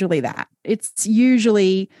usually that. It's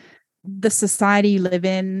usually the society you live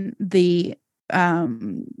in, the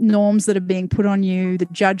norms that are being put on you, the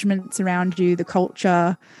judgments around you, the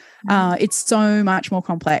culture. It's so much more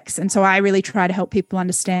complex. And so I really try to help people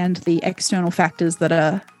understand the external factors that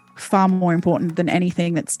are far more important than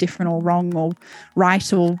anything that's different or wrong or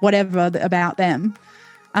right or whatever about them.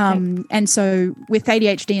 And so with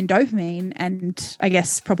ADHD and dopamine, and I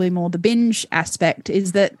guess probably more the binge aspect,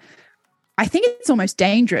 is that I think it's almost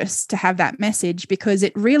dangerous to have that message, because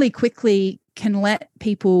it really quickly can let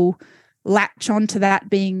people latch onto that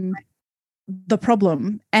being the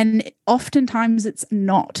problem, and oftentimes it's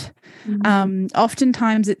not.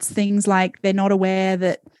 Oftentimes it's things like they're not aware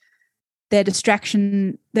that their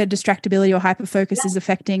distractibility or hyperfocus is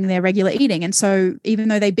affecting their regular eating, and so even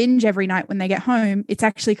though they binge every night when they get home, it's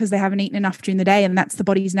actually because they haven't eaten enough during the day, and that's the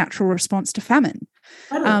body's natural response to famine.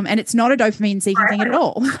 And it's not a dopamine seeking thing at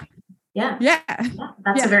all.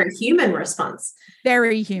 That's a very human response.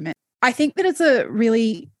 Very human. I think that it's a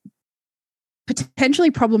really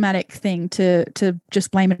potentially problematic thing to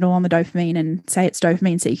just blame it all on the dopamine and say it's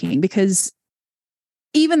dopamine seeking, because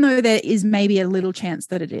even though there is maybe a little chance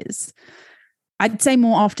that it is, I'd say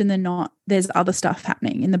more often than not, there's other stuff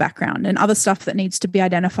happening in the background and other stuff that needs to be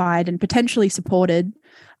identified and potentially supported,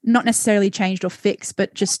 not necessarily changed or fixed,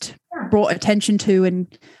 but just brought attention to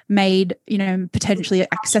and made, potentially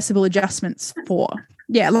accessible adjustments for.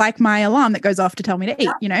 Yeah, like my alarm that goes off to tell me to eat,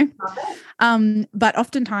 But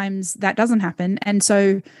oftentimes that doesn't happen. And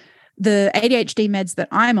so the ADHD meds that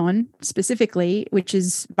I'm on specifically, which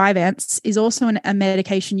is Vyvanse, is also a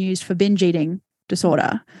medication used for binge eating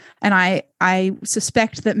disorder. And I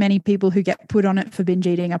suspect that many people who get put on it for binge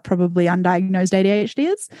eating are probably undiagnosed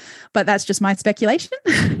ADHDers, but that's just my speculation.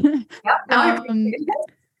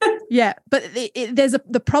 But there's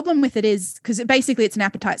the problem with it is because basically it's an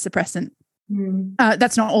appetite suppressant.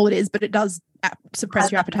 That's not all it is, but it does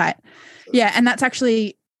suppress your appetite. Yeah, and that's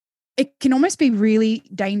actually, it can almost be really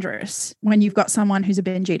dangerous when you've got someone who's a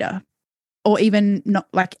binge eater, or even not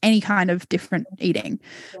like any kind of different eating,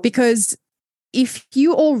 because if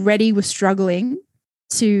you already were struggling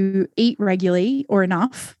to eat regularly or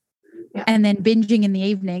enough, and then binging in the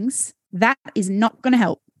evenings, that is not going to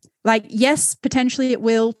help. Like, yes, potentially it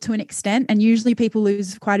will to an extent, and usually people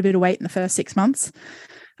lose quite a bit of weight in the first 6 months.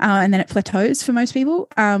 And then it plateaus for most people.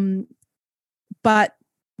 But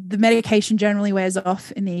the medication generally wears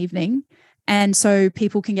off in the evening. And so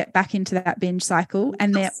people can get back into that binge cycle,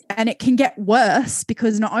 and it can get worse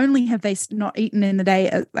because not only have they not eaten in the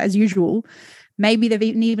day as usual, maybe they've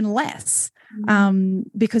eaten even less,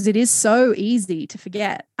 because it is so easy to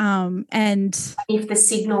forget. And if the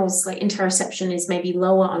signals, like interoception, is maybe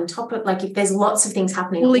lower on top of, like if there's lots of things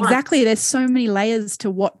happening. Well, exactly. There's so many layers to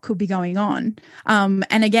what could be going on.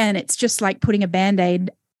 And again, it's just like putting a Band-Aid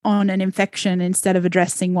on an infection instead of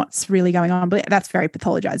addressing what's really going on. But that's very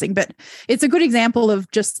pathologizing. But it's a good example of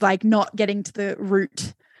just like not getting to the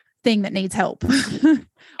root thing that needs help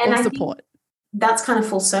or support. That's kind of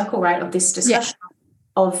full circle, right, of this discussion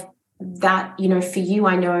of that, for you,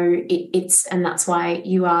 I know it's, and that's why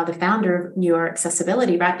you are the founder of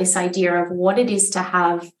Neuroaccessibility, right? This idea of what it is to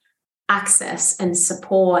have access and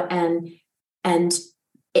support and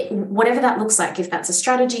whatever that looks like, if that's a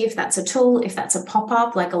strategy, if that's a tool, if that's a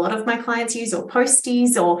pop-up, like a lot of my clients use, or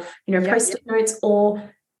posties, or, post-it notes,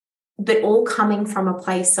 but all coming from a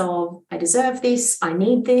place of, I deserve this, I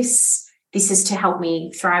need this. This is to help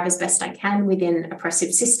me thrive as best I can within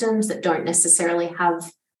oppressive systems that don't necessarily have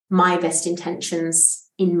my best intentions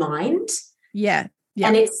in mind. Yeah.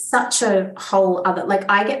 And it's such a whole other, like,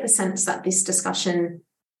 I get the sense that this discussion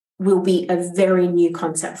will be a very new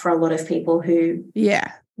concept for a lot of people who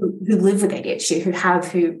live with ADHD, who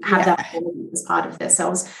have that as part of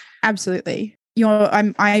themselves. Absolutely.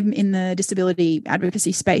 I'm in the disability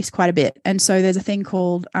advocacy space quite a bit. And so there's a thing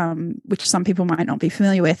called, which some people might not be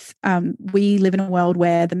familiar with. We live in a world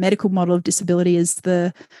where the medical model of disability is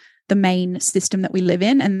the main system that we live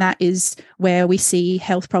in. And that is where we see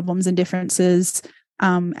health problems and differences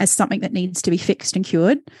as something that needs to be fixed and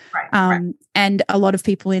cured. Right. And a lot of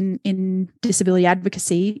people in disability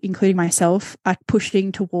advocacy, including myself, are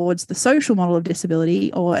pushing towards the social model of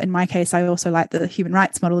disability, or in my case, I also like the human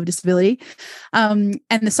rights model of disability. And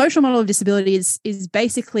the social model of disability is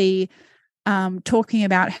basically talking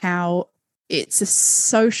about how it's a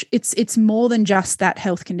social, it's more than just that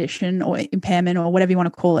health condition or impairment or whatever you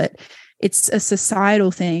want to call it. It's a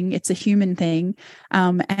societal thing. It's a human thing.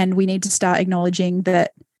 And we need to start acknowledging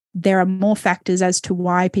that there are more factors as to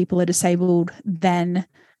why people are disabled than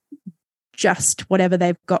just whatever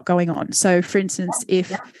they've got going on. So, for instance,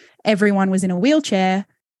 if everyone was in a wheelchair,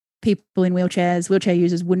 people in wheelchair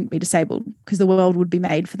users wouldn't be disabled because the world would be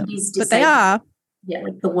made for them. But they are. Yeah,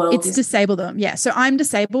 like the world it's disable them. Yeah. So I'm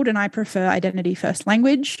disabled and I prefer identity first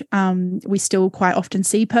language. We still quite often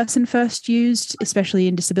see person first used, especially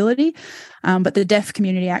in disability. But the deaf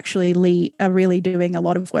community actually are really doing a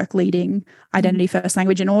lot of work leading identity first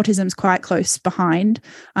language, and autism's quite close behind.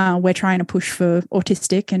 We're trying to push for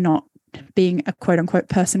autistic and not being a quote unquote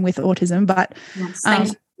person with autism. But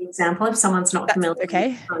example, if someone's not familiar.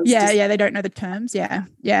 Okay. Yeah, they don't know the terms. Yeah.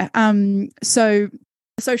 So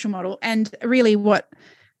the social model, and really what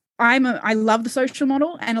I love the social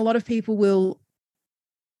model, and a lot of people will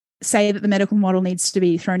say that the medical model needs to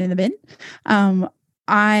be thrown in the bin.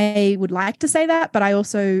 I would like to say that, but I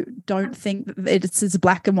also don't think that it's as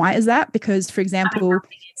black and white as that, because, for example,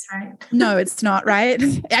 no, it's not, right?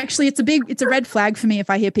 Actually, it's a red flag for me if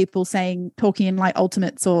I hear people talking in like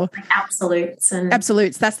ultimates or like absolutes.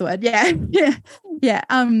 Absolutes, that's the word. Yeah.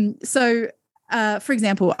 So, for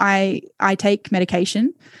example, I take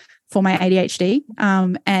medication for my ADHD,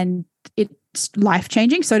 and it's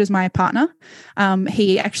life-changing. So does my partner.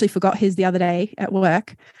 He actually forgot his the other day at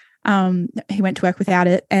work. He went to work without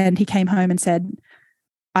it, and he came home and said,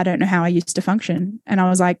 I don't know how I used to function. And I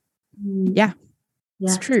was like, yeah.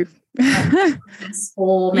 It's true.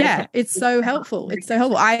 Yeah, it's so helpful. It's so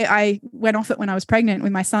helpful. I went off it when I was pregnant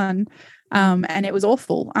with my son, and it was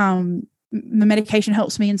awful. The medication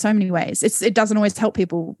helps me in so many ways. It doesn't always help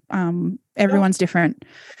people. Everyone's different.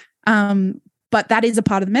 But that is a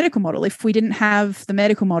part of the medical model. If we didn't have the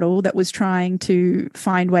medical model that was trying to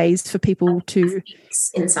find ways for people to,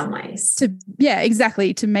 in some ways,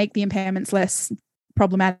 to make the impairments less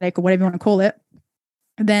problematic or whatever you want to call it,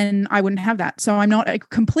 then I wouldn't have that. So I'm not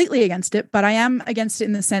completely against it, but I am against it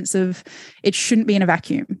in the sense of it shouldn't be in a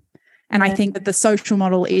vacuum. And I think that the social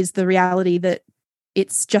model is the reality that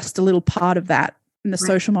it's just a little part of that, and the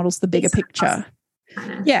social model's the bigger picture.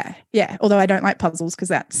 Yeah. Although I don't like puzzles, because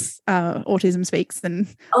that's autism speaks, and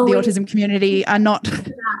the autism community are not.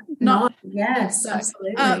 Yes,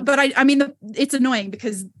 absolutely. But I mean, it's annoying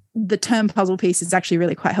because the term puzzle piece is actually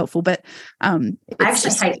really quite helpful. But I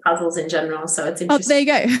actually hate puzzles in general, so it's interesting.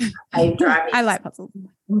 Oh, there you go. I like puzzles.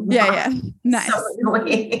 Yeah. Nice. So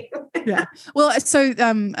annoying. Yeah. Well, so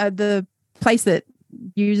the place that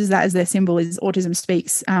uses that as their symbol is Autism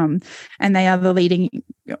Speaks, and they are the leading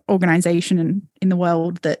organization in the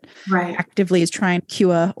world that actively is trying to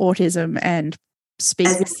cure autism and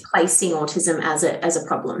speaks, as placing autism as a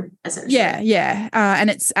problem, essentially. And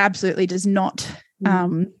it's absolutely does not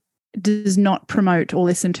promote or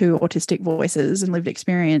listen to autistic voices and lived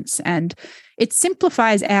experience, and it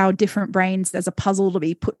simplifies our different brains as a puzzle to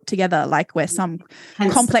be put together like we're some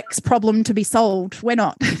complex problem to be solved. We're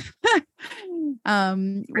not.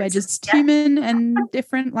 We're just human and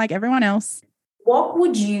different like everyone else. What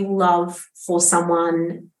would you love for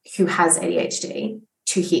someone who has ADHD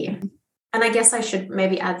to hear? And I guess I should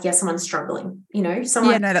maybe add, someone struggling,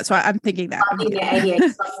 someone. Yeah, no, that's why I'm thinking that. Loving their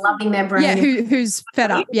ADHD, loving their brain. Yeah, who's fed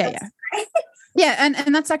up. Yeah. Yeah,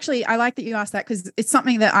 and that's actually, I like that you asked that, because it's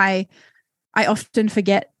something that I often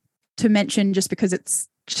forget to mention just because it's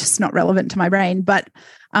just not relevant to my brain. But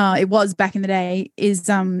it was back in the day, is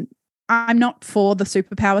I'm not for the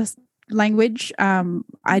superpower language.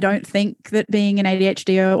 I don't think that being an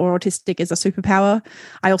ADHD or autistic is a superpower.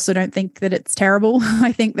 I also don't think that it's terrible.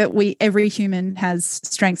 I think that every human has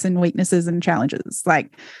strengths and weaknesses and challenges.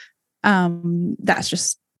 Like, that's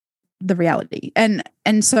just the reality. And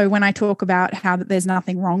so when I talk about how that there's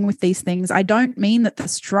nothing wrong with these things, I don't mean that the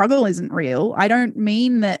struggle isn't real. I don't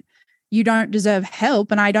mean that you don't deserve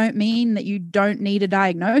help, and I don't mean that you don't need a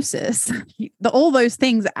diagnosis. All those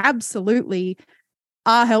things absolutely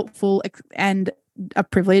are helpful and a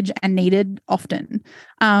privilege and needed often.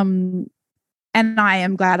 And I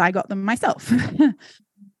am glad I got them myself.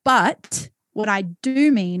 But what I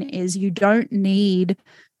do mean is you don't need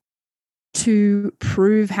to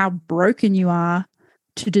prove how broken you are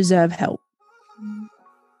to deserve help.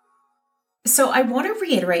 So I want to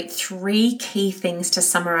reiterate 3 key things to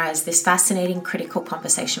summarize this fascinating, critical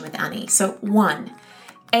conversation with Annie. So 1,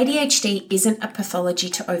 ADHD isn't a pathology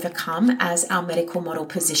to overcome as our medical model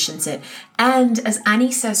positions it. And as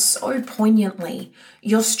Annie says so poignantly,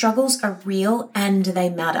 your struggles are real and they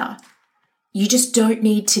matter. You just don't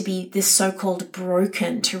need to be this so-called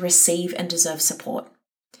broken to receive and deserve support.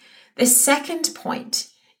 The second point,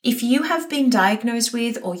 if you have been diagnosed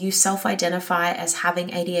with or you self-identify as having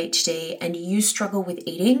ADHD and you struggle with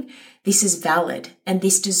eating, this is valid and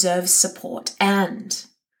this deserves support. And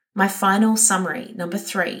my final summary, number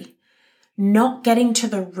 3, not getting to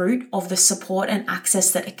the root of the support and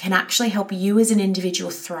access that can actually help you as an individual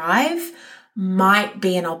thrive might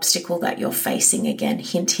be an obstacle that you're facing. Again,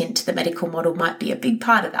 hint, hint, the medical model might be a big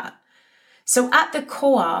part of that. So at the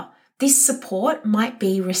core, this support might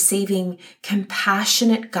be receiving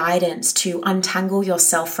compassionate guidance to untangle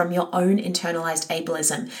yourself from your own internalized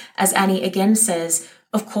ableism. As Annie again says,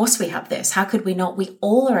 of course we have this. How could we not? We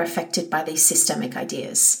all are affected by these systemic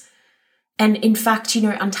ideas. And in fact,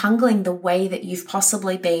 untangling the way that you've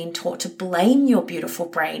possibly been taught to blame your beautiful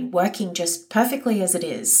brain working just perfectly as it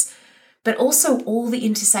is, but also all the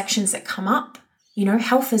intersections that come up,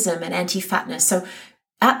 healthism and anti-fatness. So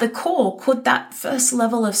at the core, could that first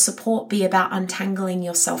level of support be about untangling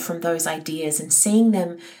yourself from those ideas and seeing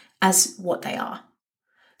them as what they are?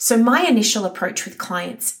 So my initial approach with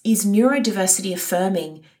clients is neurodiversity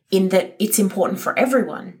affirming in that it's important for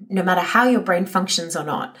everyone, no matter how your brain functions or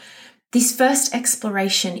not. This first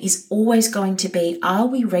exploration is always going to be, are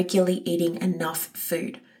we regularly eating enough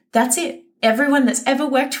food? That's it. Everyone that's ever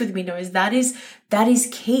worked with me knows that is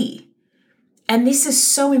key. And this is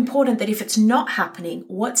so important that if it's not happening,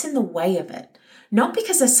 what's in the way of it? Not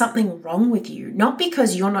because there's something wrong with you, not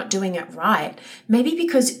because you're not doing it right, maybe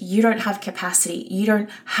because you don't have capacity, you don't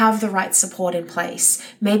have the right support in place.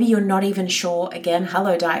 Maybe you're not even sure, again,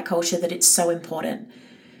 hello diet culture, that it's so important.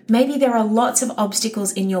 Maybe there are lots of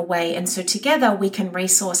obstacles in your way, and so together we can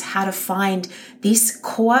resource how to find this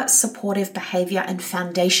core supportive behavior and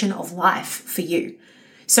foundation of life for you.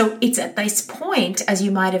 So it's at this point, as you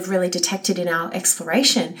might have really detected in our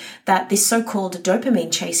exploration, that this so-called dopamine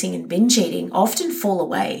chasing and binge eating often fall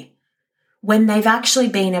away when they've actually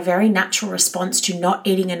been a very natural response to not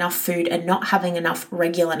eating enough food and not having enough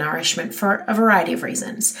regular nourishment for a variety of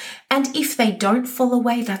reasons. And if they don't fall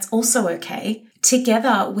away, that's also okay.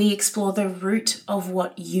 Together, we explore the root of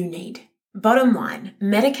what you need. Bottom line,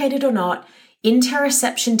 medicated or not,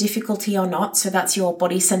 interoception difficulty or not, so that's your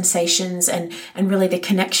body sensations and really the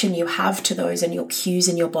connection you have to those and your cues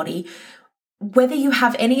in your body. Whether you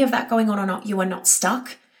have any of that going on or not, you are not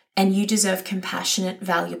stuck and you deserve compassionate,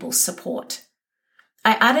 valuable support.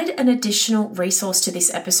 I added an additional resource to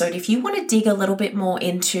this episode. If you want to dig a little bit more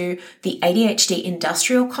into the ADHD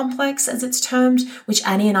industrial complex, as it's termed, which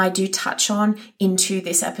Annie and I do touch on into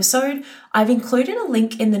this episode, I've included a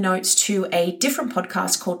link in the notes to a different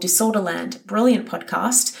podcast called Disorderland, brilliant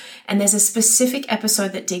podcast, and there's a specific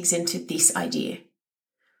episode that digs into this idea.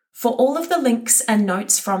 For all of the links and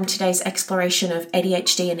notes from today's exploration of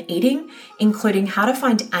ADHD and eating, including how to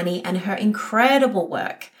find Annie and her incredible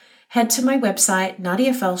work, head to my website,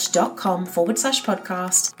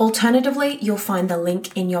 nadiafelsh.com/podcast. Alternatively, you'll find the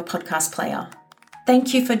link in your podcast player.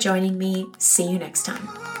 Thank you for joining me. See you next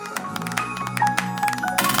time.